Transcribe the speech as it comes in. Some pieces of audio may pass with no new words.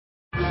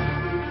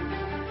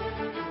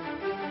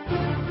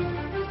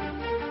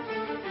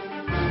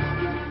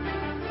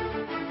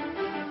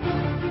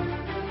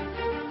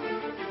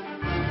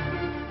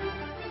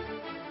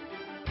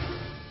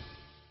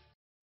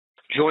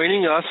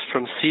Joining us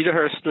from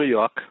Cedarhurst, New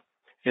York,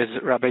 is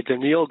Rabbi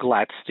Daniel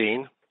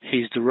Gladstein.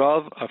 He's the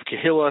Rav of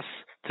Kehillas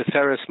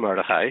Teferes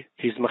Mordechai.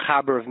 He's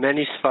Mechaber of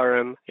many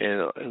Sfarim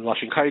in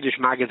Lashon Kodesh,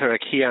 Maggid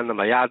HaRakia, and the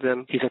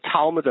Mayadim. He's a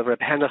Talmud of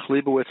Reb Henoch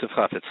Leibowitz of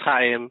Chafetz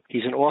Chaim.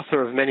 He's an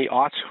author of many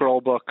art scroll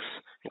books,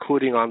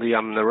 including on the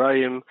Yom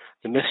Narayim,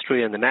 the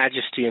Mystery and the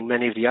Majesty, and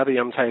many of the other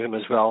Yom Tovim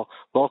as well.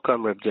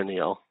 Welcome, Reb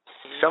Daniel.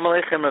 Shalom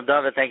Aleichem, Reb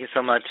Dovid. Thank you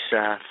so much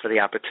for the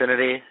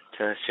opportunity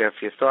to share a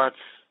few thoughts.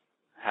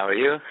 How are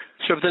you?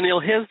 So, Daniel,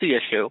 here's the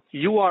issue.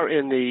 You are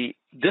in the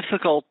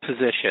difficult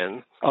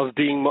position of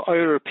being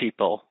Ma'orer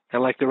people.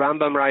 And like the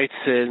Rambam writes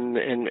in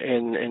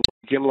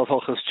Gimel of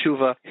Hilchos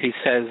Tshuva, he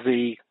says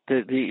the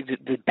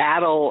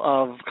battle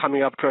of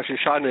coming up to Rosh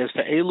Hashanah is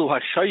the Elu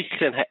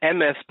HaShoichen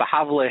HaEmes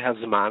B'Havlei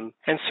HaZman.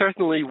 And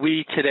certainly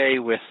we today,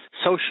 with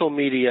social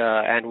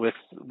media and with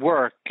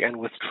work and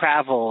with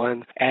travel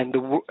and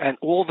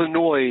all the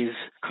noise,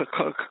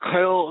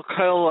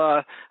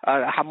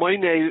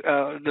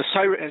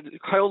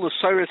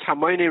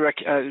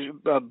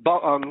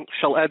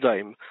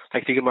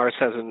 like the Gemara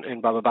says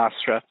in Baba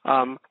Basra,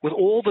 with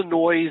all the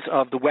noise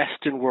of the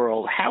Western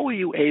world,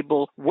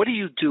 what do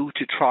you do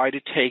to try to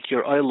take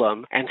your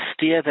Olam and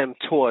steer them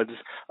towards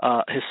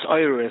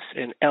Hisoirus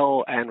in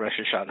El and Rosh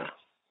Hashanah?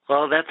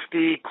 Well, that's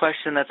the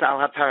question that's al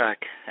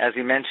haparak. As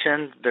you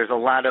mentioned, there's a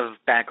lot of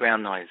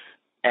background noise.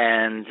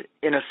 And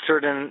in a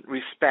certain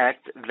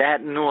respect,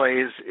 that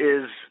noise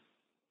is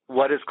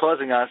what is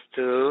causing us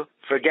to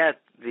forget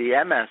the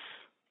emes.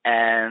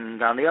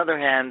 And on the other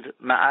hand,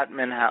 ma'at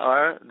min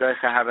ha'or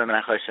doicha harba min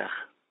ha'choshech.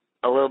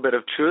 A little bit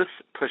of truth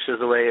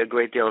pushes away a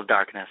great deal of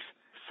darkness.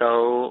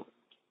 So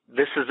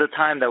this is a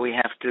time that we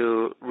have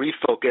to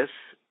refocus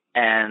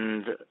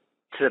and,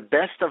 to the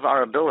best of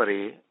our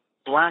ability,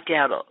 block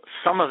out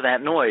some of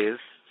that noise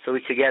so we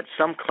could get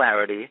some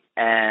clarity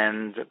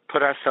and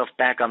put ourselves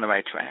back on the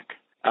right track.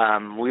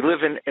 We live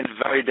in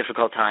very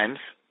difficult times.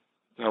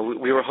 You know,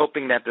 we were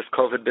hoping that this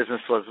COVID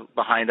business was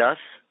behind us.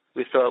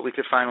 We thought we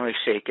could finally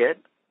shake it,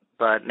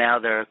 but now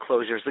there are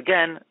closures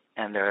again,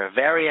 and there are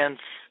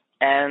variants.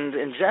 And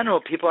in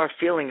general, people are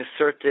feeling a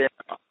certain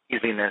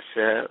uneasiness.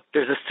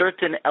 There's a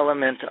certain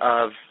element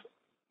of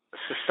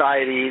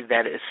society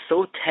that is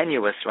so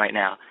tenuous right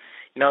now.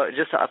 You know,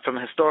 just from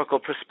a historical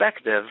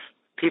perspective,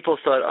 people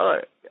thought,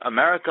 oh,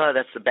 America,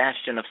 that's the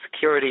bastion of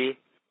security,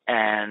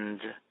 and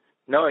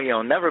no,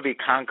 never be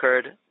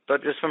conquered.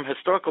 But just from a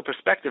historical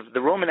perspective, the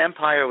Roman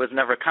Empire was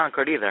never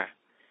conquered either.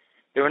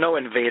 There were no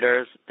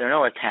invaders. There were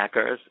no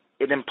attackers.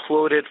 It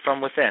imploded from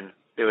within.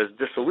 There was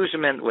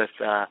disillusionment with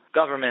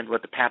government,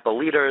 with the papal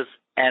leaders,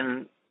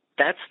 and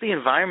that's the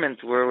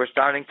environment where we're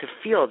starting to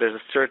feel there's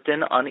a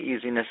certain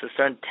uneasiness, a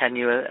certain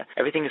tenuous.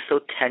 Everything is so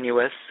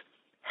tenuous.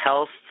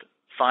 Health,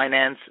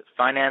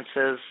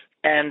 finances,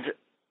 and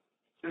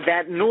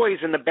that noise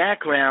in the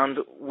background,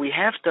 we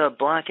have to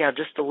block out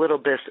just a little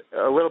bit,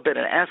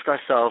 and ask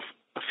ourselves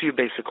a few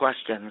basic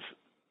questions.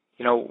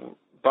 You know,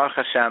 Baruch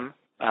Hashem,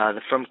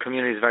 the Frum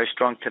community is very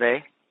strong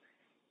today,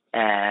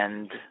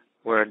 and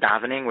we're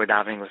davening with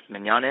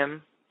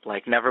minyanim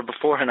like never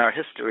before in our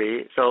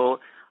history. So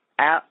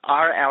are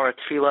our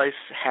tefillos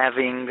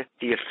having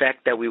the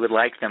effect that we would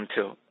like them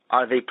to?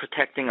 Are they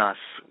protecting us?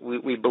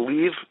 We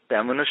believe the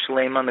Emunah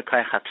Shlema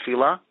Mekayach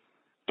HaTefillah,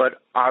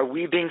 but are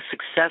we being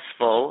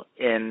successful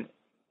in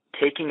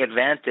taking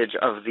advantage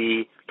of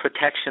the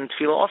protection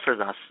tefillah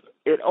offers us?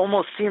 It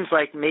almost seems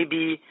like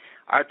maybe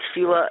our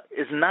tefillah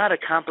is not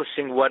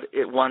accomplishing what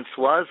it once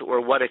was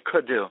or what it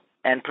could do.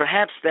 And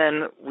perhaps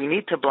then we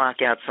need to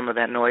block out some of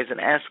that noise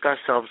and ask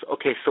ourselves,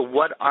 okay, so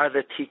what are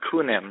the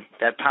tikkunim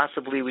that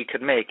possibly we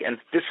could make? And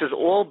this is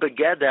all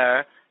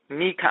begeder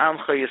mi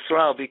ka'amcha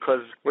Yisrael,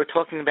 because we're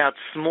talking about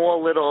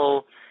small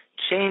little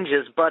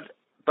changes, but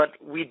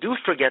we do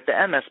forget the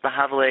emes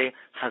b'havlei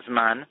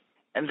hazman.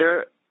 And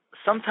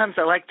sometimes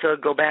I like to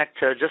go back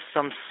to just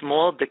some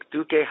small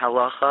dikduke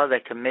halacha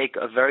that can make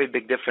a very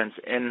big difference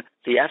in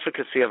the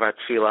efficacy of our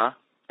tefillah.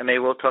 And maybe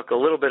we'll talk a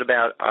little bit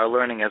about our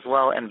learning as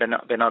well, and Ben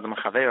Adam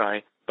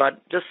Chaverai.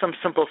 But just some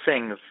simple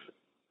things.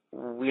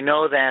 We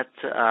know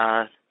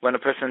that when a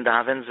person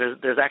davens,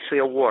 there's actually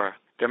a war.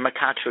 They're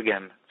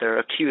makatrigim. They're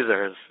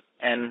accusers.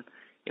 And,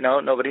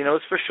 nobody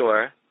knows for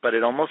sure, but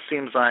it almost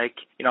seems like,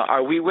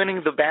 are we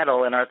winning the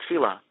battle in our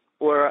tefillah?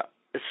 Or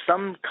is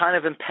some kind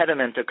of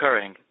impediment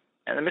occurring?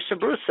 And the Mishnah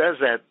Berurah says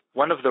that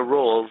one of the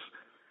roles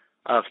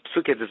of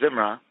Psukei de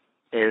Zimra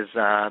is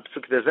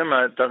Psukei de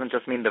Zimra doesn't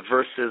just mean the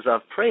verses of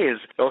praise.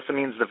 It also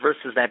means the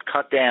verses that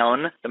cut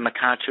down the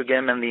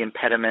makatrigim and the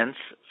impediments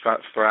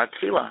for our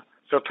tefillah.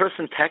 So a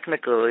person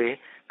technically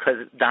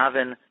could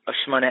daven a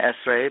Shmona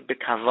Esrei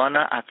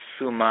b'kavana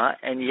atzuma,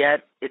 and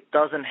yet it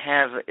doesn't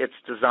have its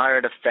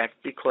desired effect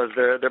because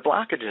they're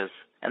blockages.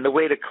 And the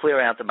way to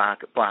clear out the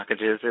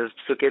blockages is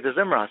Psukei de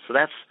Zimra. So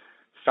that's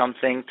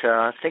something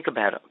to think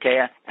about.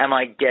 Okay, am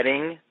I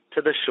getting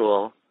to the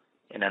shul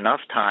in enough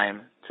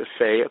time to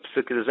say a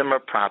Psukei de Zimra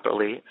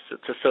properly,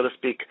 so to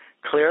speak,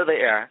 clear the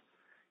air,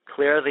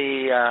 clear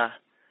the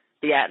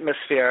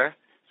atmosphere,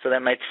 so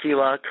that my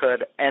tefillah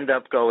could end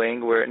up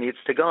going where it needs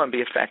to go and be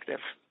effective.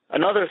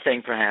 Another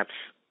thing, perhaps,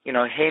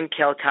 Hein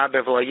Kel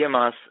Kaber V'lo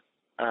Yimas,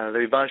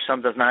 the Rebbeinu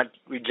Shalom does not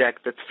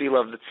reject the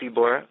tefillah of the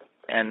tzibur,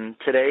 and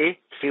today,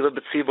 tefillah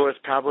b'tzibur is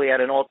probably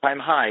at an all-time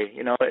high.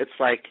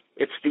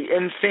 It's the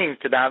in thing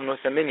to daven with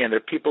a minyan. There are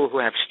people who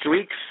have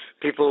streaks,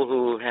 people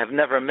who have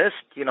never missed.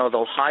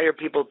 They'll hire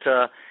people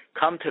to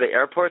come to the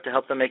airport to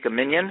help them make a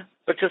minyan.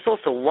 But just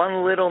also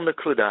one little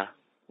nakuda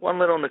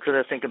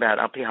to think about,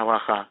 al pi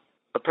halacha.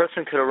 A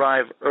person could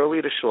arrive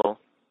early to shul.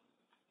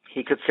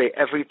 He could say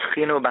every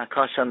tchinu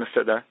b'akasha on the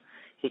siddur.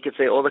 He could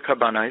say all the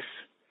karbanos,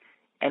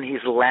 and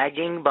he's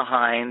lagging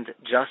behind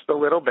just a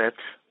little bit,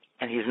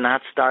 and he's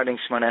not starting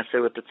Shemona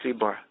Esrei with the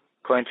tzibur.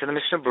 According to the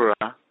Mishnah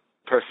Berurah,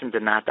 person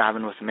did not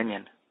daven with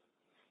minyan.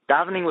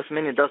 Davening with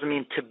minyan doesn't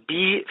mean to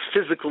be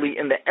physically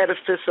in the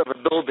edifice of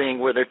a building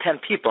where there are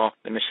 10 people.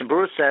 The Mishnah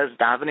Berurah says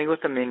davening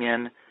with a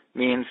minyan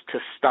means to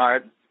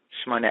start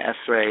Shemona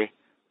Esrei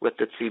with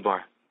the tzibur.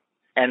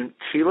 And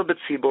tefillah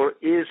b'tzibur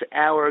is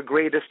our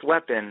greatest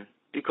weapon,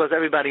 because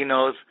everybody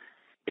knows,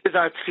 is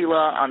our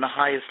tefillah on the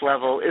highest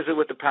level? Is it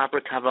with the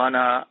proper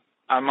kavanah?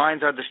 Our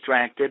minds are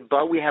distracted,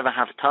 but we have a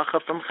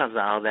haftacha from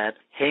Chazal that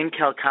hein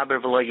kel kaber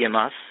v'lo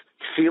yimas.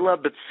 Tefillah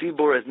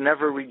b'tzibur is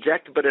never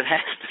rejected, but it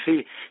has to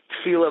be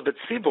tefillah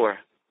b'tzibur.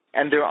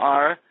 And there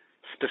are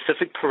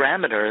specific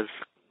parameters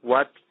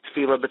what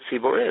tefillah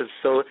b'tzibur is.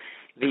 So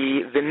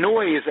the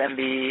noise and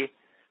the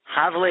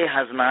havle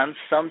hazman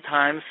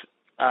sometimes,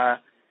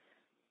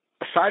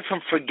 aside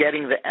from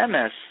forgetting the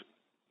emes,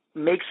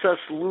 makes us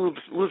lose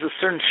a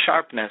certain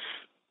sharpness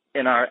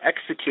in our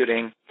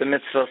executing the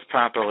mitzvahs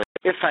properly.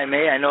 If I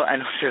may, I know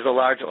there's a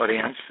large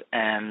audience,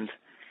 and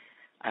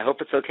I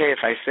hope it's okay if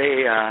I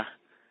say a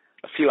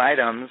few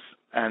items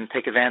and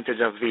take advantage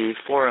of the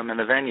forum and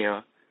the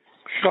venue.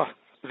 Sure.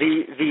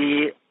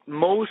 The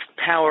most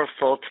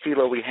powerful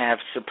tefillah we have,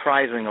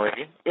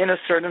 surprisingly, in a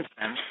certain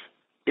sense,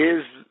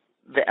 is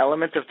the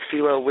element of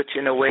tefillah which,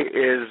 in a way,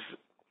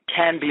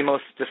 can be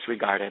most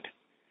disregarded.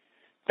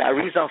 The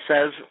Arizal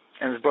says,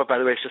 and it's brought by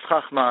the Reish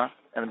Chachma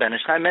and the Ben Ish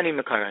Chai, many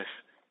Mekaros,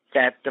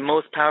 that the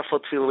most powerful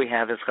tefillah we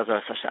have is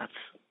Chazar Hashatz.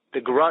 The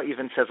Gra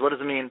even says, what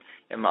does it mean?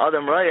 Im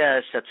Adam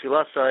Royesh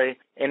Tfilasoi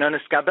Eino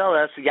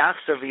Niskabeles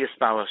Yachzer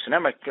V'Yispalo.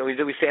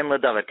 We say in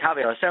David,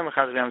 Kavei El Hashem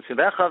Chazar V'Yam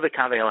Tzibecha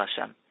V'Kavei El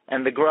Hashem.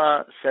 And the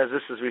Gra says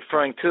this is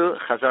referring to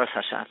Chazar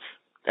Hashatz.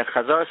 That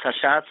Chazar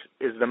Hashatz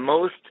is the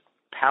most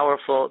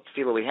powerful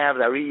tefillah we have.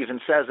 The Ari even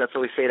says that's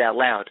what we say it out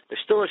loud. The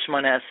Shtul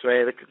Shemona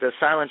Esrei, the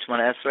silent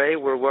Shemona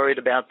Esrei, we're worried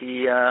about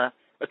the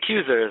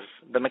accusers,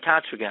 the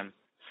Mekatrigim.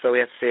 So we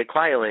have to say it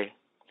quietly.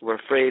 We're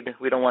afraid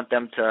we don't want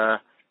them to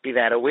be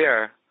that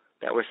aware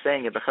that we're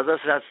saying it. But Chazar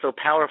Hashatz is so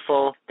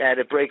powerful that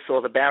it breaks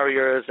all the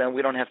barriers, and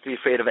we don't have to be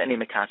afraid of any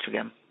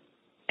Mekatrigim.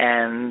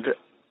 And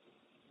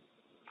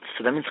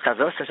so that means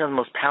Chazar Hashatz is the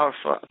most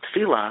powerful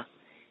tefillah,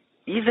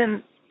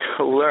 even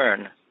to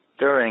learn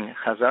during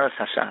Chazar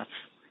Hashatz.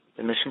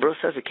 The Mishnah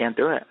Berurah says you can't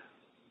do it.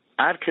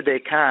 Ad Kedei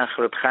Kach,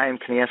 Reb Chaim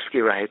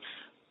Kanievsky writes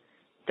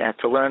that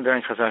to learn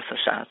during Chazar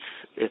Hashatz,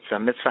 it's a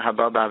mitzvah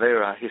haba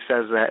ba'avera. He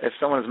says that if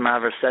someone is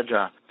maver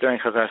sedra during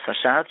Chazar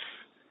Hashatz,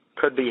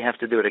 could be you have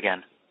to do it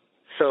again.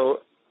 So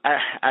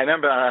I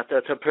remember,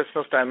 it's a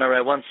personal story. I remember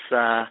I once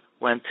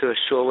went to a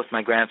shul with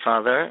my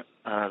grandfather,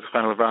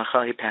 Zichrono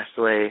Livracha. He passed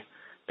away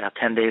about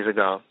 10 days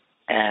ago.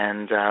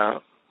 And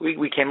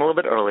we came a little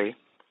bit early,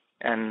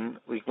 and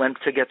we went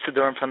to get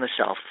Siddurim from the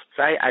shelf.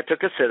 So I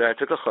took a Siddur, I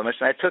took a Chumash,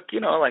 and I took,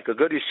 like a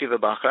good yeshiva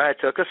bachar, I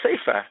took a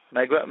Sefer.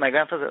 My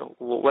grandfather said,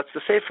 well, what's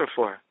the Sefer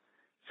for? I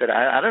said,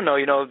 I don't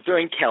know,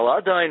 during Kel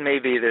Adon,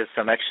 maybe there's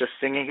some extra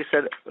singing. He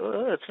said,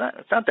 it's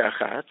not Derech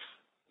Eretz.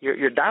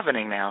 You're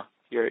davening now.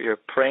 You're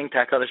praying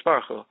to HaKadosh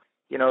Baruch Hu.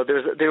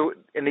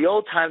 In the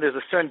old time, there's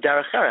a certain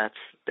Derech Eretz.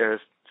 There's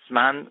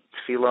Zman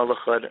Tefillah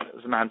L'chud,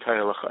 Zman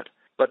Torah L'chud.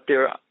 But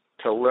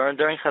to learn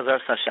during Chazar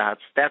Hashatz,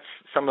 that's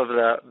some of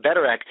the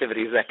better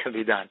activities that can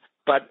be done.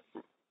 But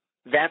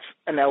that's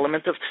an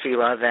element of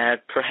tefillah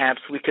that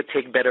perhaps we could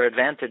take better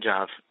advantage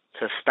of,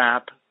 to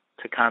stop,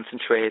 to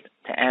concentrate,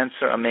 to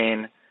answer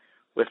amen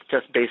with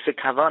just basic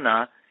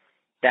kavanah.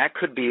 That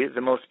could be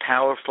the most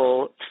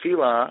powerful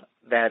tefillah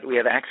that we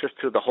have access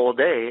to the whole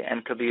day,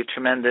 and could be a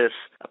tremendous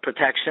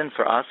protection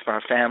for us, for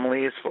our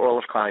families, for all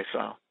of Klal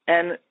Yisrael.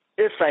 And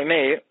if I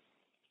may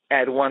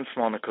add one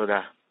small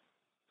nakuda,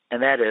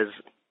 and that is,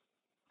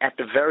 at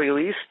the very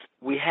least,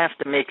 we have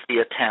to make the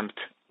attempt.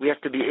 We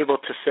have to be able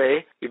to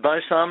say, Rebbeinu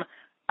Shalom,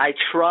 I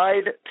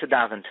tried to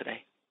daven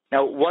today.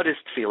 Now, what is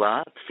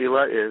tefillah?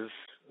 Tefillah is,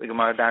 the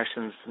Gemara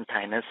Darshans in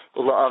Tainis,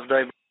 Ula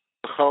avdoi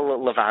b'chol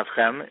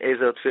levavchem,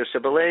 ezel tefillah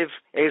shebelev,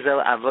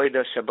 ezel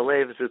avoida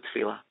shebelev zu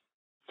tefillah.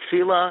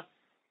 Tefillah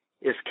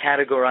is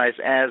categorized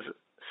as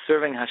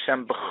serving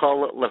Hashem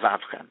b'chol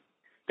levavchem.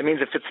 That means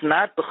if it's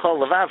not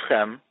b'chol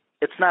levavchem,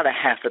 it's not a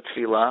half a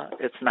tefillah,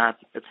 it's not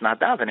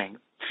davening.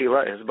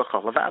 Tefillah is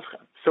b'chol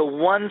levavchem. So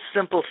one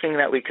simple thing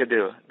that we could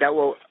do that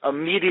will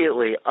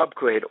immediately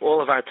upgrade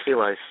all of our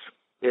tefillahs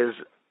is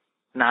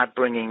not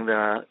bringing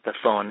the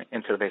phone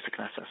into the basic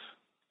Knesset.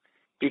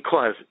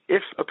 Because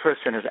if a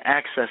person is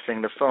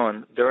accessing the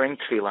phone during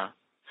tefillah,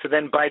 So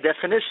then by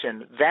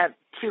definition, that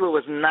tefillah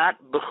was not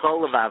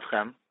b'chol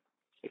levavchem.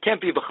 It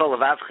can't be b'chol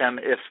levavchem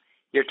if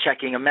you're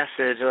checking a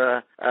message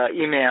or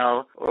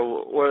email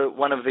or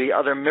one of the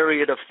other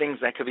myriad of things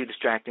that could be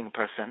distracting a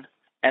person.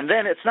 And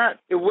then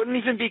it wouldn't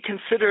even be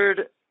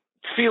considered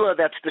tefillah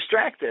that's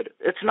distracted.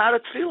 It's not a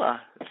tefillah.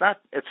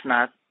 It's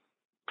not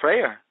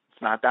prayer.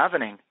 It's not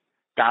davening.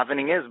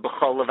 Davening is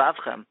b'chol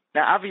levavchem.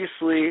 Now,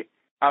 obviously,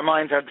 our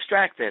minds are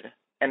distracted,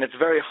 and it's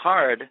very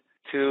hard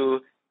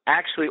to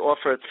actually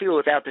offer a tefillah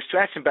without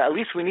distraction, but at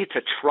least we need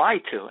to try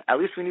to. At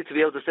least we need to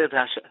be able to say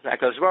to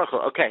HaKadosh Baruch Hu,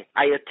 okay,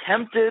 I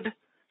attempted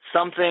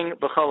something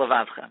b'chol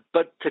levavchem,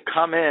 but to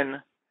come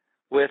in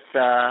with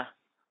the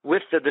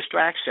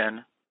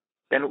distraction,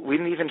 then we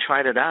didn't even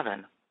try to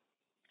daven.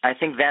 I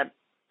think that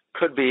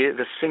could be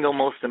the single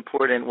most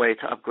important way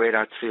to upgrade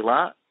our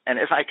tefillah. And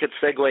if I could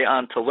segue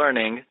on to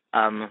learning,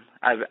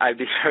 I'd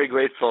be very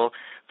grateful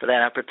for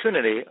that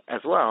opportunity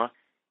as well.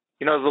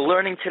 The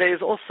learning today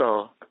is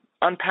also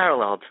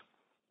unparalleled.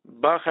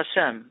 Baruch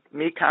Hashem,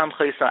 mi ka'am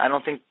chayisa. I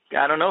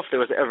don't know if there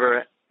was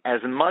ever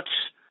as much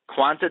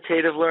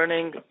quantitative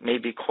learning,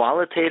 maybe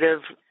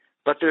qualitative,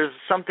 but there's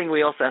something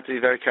we also have to be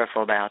very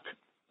careful about.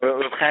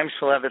 Rav Chaim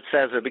Shmulevitz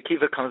says Rabbi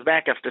Akiva comes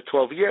back after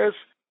 12 years,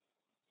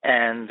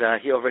 and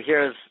he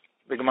overhears,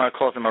 the Gemara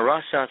calls him a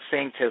Rasha,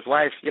 saying to his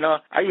wife,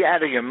 are you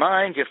out of your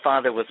mind? Your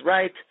father was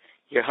right.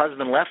 Your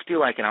husband left you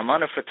like an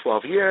almana for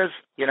 12 years.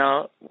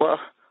 Well,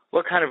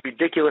 what kind of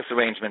ridiculous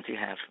arrangement do you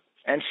have?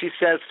 And she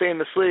says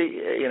famously,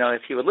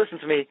 if he would listen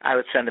to me, I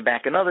would send him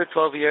back another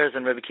 12 years.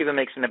 And Rabbi Akiva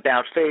makes an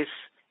about face,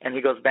 and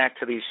he goes back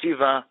to the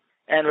yeshiva.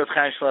 And Rav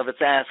Chaim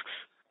Shmulevitz asks,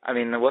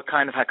 what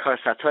kind of hakar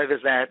satov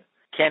is that?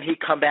 Can he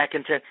come back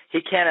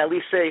he can't at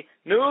least say,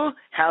 no,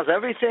 how's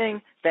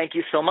everything? Thank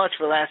you so much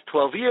for the last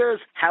 12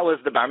 years. How was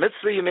the bar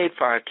mitzvah you made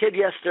for our kid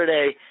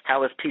yesterday? How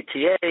was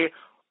PTA?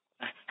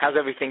 How's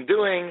everything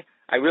doing?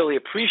 I really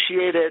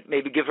appreciate it.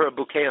 Maybe give her a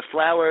bouquet of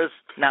flowers.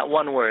 Not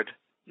one word.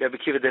 Rabbi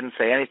Akiva didn't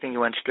say anything. He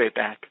went straight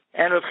back.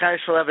 And Rav Chaim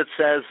Shmulevitz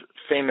says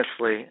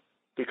famously,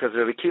 because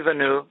Rabbi Akiva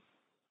knew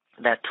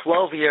that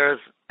 12 years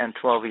and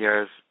 12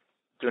 years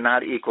do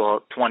not equal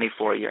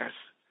 24 years.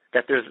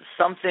 That there's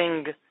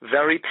something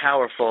very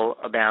powerful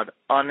about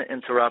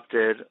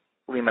uninterrupted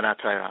limud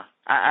Torah.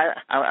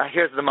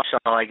 Here's the mashal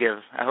I give.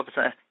 I hope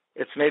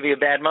it's maybe a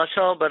bad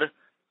mashal, but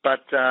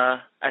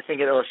I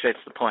think it illustrates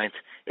the point.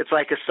 It's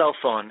like a cell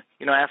phone.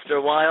 After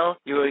a while,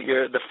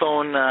 the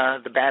phone,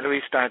 the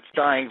battery starts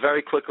dying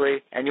very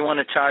quickly, and you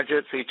want to charge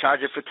it, so you charge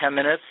it for 10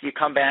 minutes. You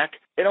come back,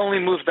 it only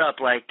moved up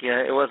like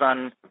it was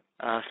on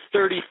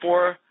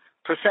 34%.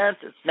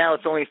 Now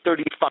it's only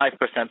 35%,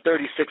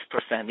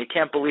 36%. You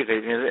can't believe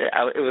it.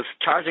 It was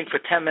charging for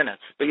 10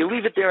 minutes. But you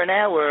leave it there an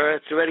hour,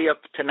 it's already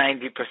up to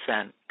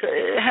 90%.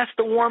 It has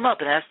to warm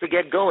up. It has to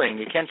get going.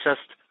 You can't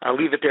just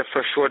leave it there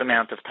for a short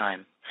amount of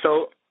time.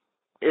 So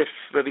if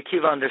Rabbi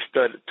Akiva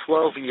understood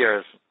 12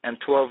 years and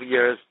 12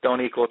 years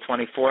don't equal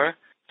 24,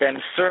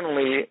 then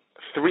certainly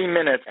 3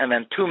 minutes and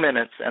then 2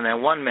 minutes and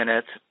then 1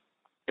 minute,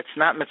 it's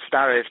not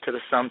mitzdaref to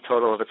the sum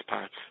total of its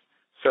parts.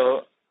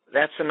 So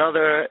that's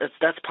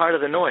part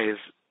of the noise.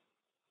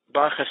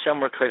 Baruch Hashem,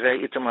 we're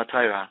kovei itim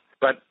l'Torah.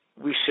 But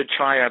we should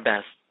try our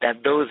best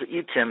that those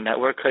itim that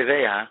we're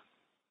koveya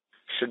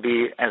should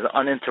be as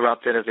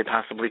uninterrupted as they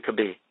possibly could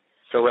be.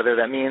 So whether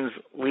that means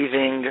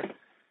leaving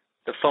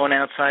the phone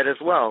outside as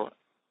well.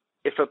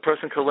 If a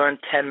person could learn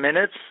 10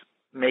 minutes,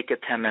 make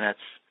it 10 minutes.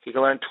 If you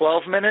can learn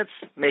 12 minutes,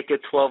 make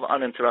it 12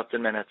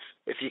 uninterrupted minutes.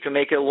 If you can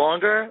make it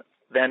longer,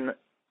 then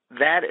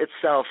that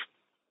itself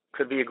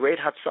could be a great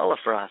hatzalah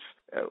for us.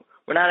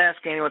 We're not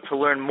asking anyone to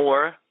learn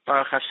more.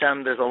 Baruch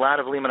Hashem, there's a lot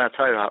of limud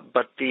Torah,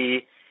 but the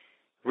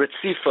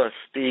ritzifus,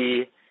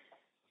 the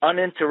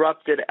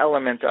uninterrupted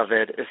element of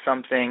it, is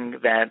something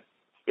that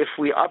if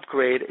we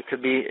upgrade, it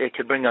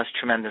could bring us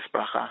tremendous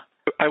bracha.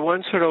 I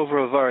once heard over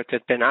a word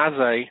that Ben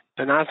Azai,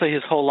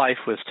 his whole life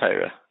was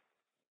Torah,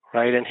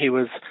 right? And he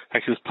was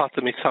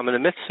Pater Mitzvah and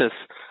the Mitzvahs,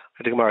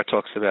 the Gemara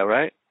talks about,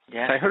 right?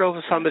 Yeah. I heard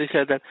over somebody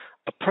said that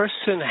a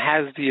person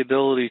has the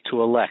ability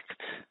to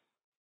elect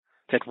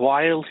that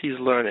while he's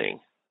learning,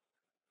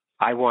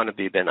 I want to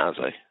be Ben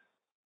Azai.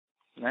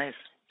 Nice.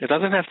 It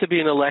doesn't have to be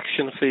an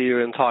election for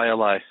your entire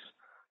life.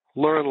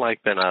 Learn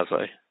like Ben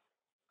Azai.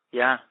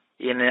 Yeah.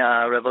 In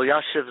Rebbe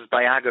Yashiv's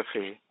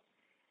biography,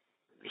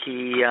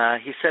 he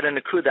said in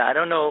Nakuda, I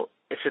don't know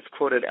if it's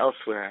quoted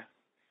elsewhere,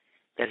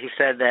 that he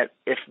said that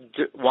if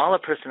while a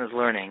person is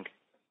learning,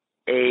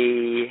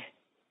 a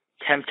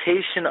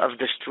temptation of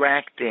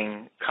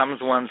distracting comes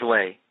one's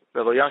way,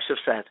 Rebbe Yashiv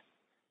said,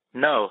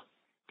 know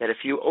that if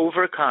you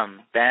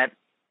overcome that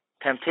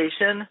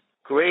temptation,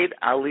 great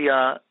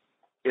aliyah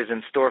is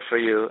in store for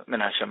you min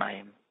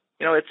hashamayim.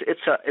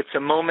 It's a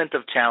moment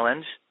of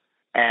challenge,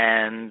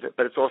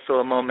 but it's also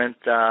a moment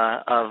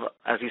of,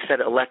 as you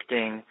said,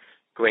 electing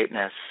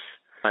greatness.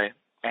 Right.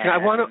 I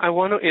want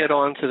to add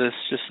on to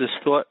this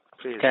thought.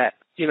 Please. That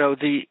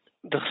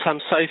the Sam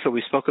Sefer,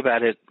 we spoke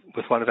about it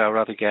with one of our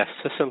other guests.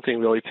 There's something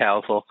really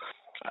powerful.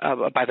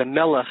 by the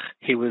Melech,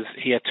 he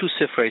had two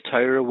Sifrei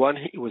Torah. One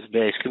he was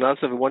Beis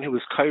Knazav, and one he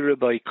was Kaira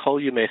by Kol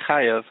Yemei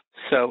Chayav.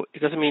 So it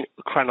doesn't mean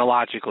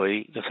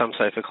chronologically, there's some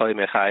say for Kol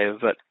Yemei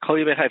Chayav, but Kol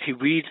Yemei Chayav, he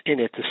reads in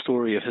it the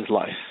story of his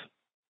life.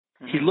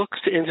 He looks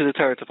into the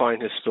Torah to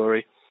find his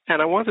story.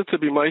 And I wanted to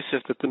be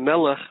Moisef that the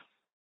Melech,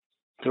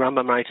 the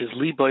Rambam writes, is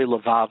Liboy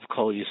Levav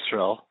Kol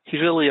Yisrael.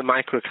 He's really a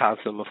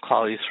microcosm of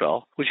Kol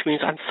Yisrael, which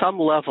means on some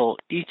level,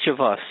 each of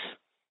us,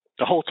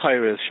 the whole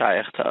Torah is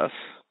shaykh to us.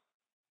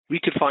 We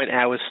could find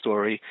our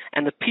story,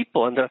 and the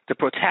people and the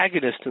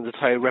protagonists in the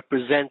Torah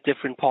represent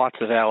different parts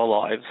of our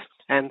lives.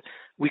 And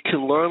we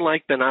can learn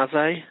like Ben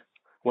Azai.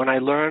 When I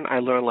learn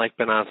like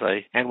Ben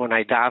Azai. And when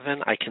I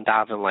daven, I can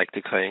daven like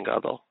the Kohen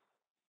Gadol.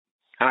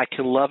 And I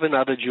can love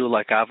another Jew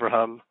like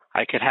Avraham.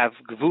 I could have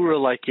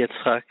Gvura like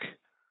Yitzchak.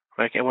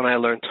 Right? And when I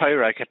learn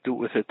Torah, I could do it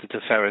with it the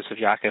Tiferes of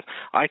Yaakov.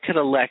 I could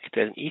elect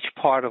in each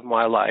part of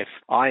my life,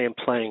 I am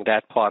playing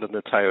that part in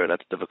the Torah.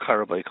 That's the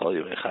V'kara by Kol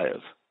Yemei Chayav.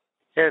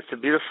 Yeah, it's a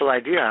beautiful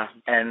idea,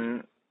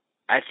 and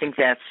I think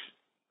that's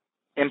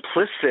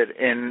implicit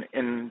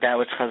in that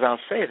which Chazal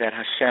say, that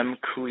Hashem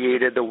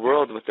created the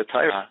world with the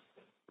Torah,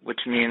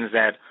 which means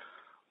that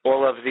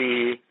all of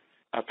the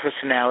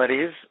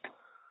personalities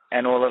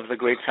and all of the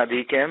great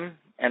tzaddikim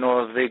and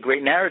all of the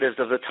great narratives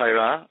of the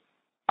Torah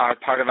are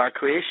part of our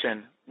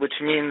creation, which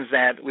means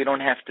that we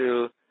don't have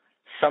to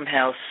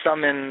somehow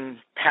summon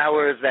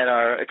powers that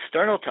are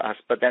external to us,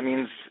 but that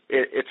means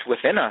it's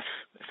within us.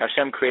 If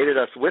Hashem created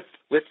us with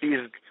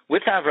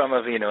Avram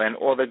Avinu and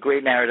all the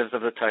great narratives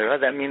of the Torah,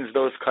 that means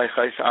those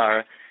koichos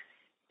are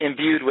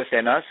imbued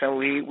within us, and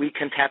we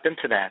can tap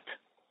into that.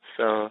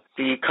 So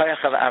the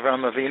koich of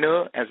Avram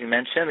Avinu, as you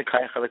mentioned, the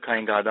koich of the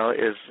Kohen Gadol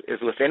is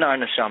within our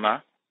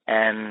neshama,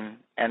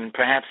 and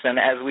perhaps then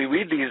as we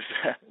read these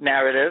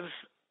narratives,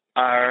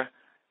 our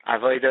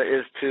avodah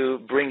is to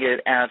bring it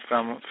out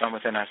from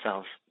within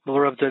ourselves. Well,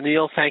 Rav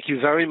Daniel, thank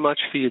you very much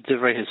for your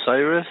divrei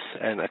Hasiris,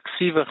 and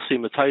aksivach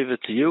simatayva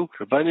to you.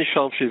 Rabbeinu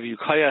Shalom shiv you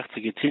koyach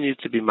to continue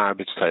to be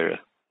marbitz Torah.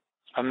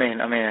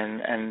 Amen,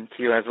 amen, and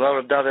to you as well,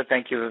 Rav Dovid.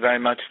 Thank you very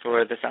much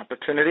for this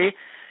opportunity,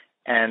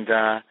 and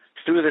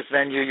through this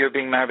venue, you're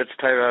being marbitz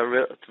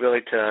Torah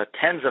really to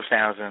tens of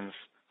thousands,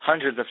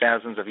 hundreds of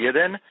thousands of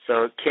Yidden.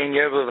 So, Kein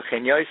Yerbu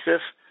v'Kein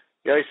Yosef,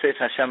 Yosef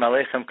Hashem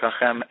Aleichem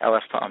Kachem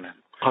Elef Pa'amen.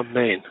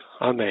 Amen.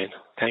 Amen.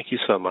 Thank you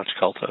so much,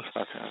 Kol Tov.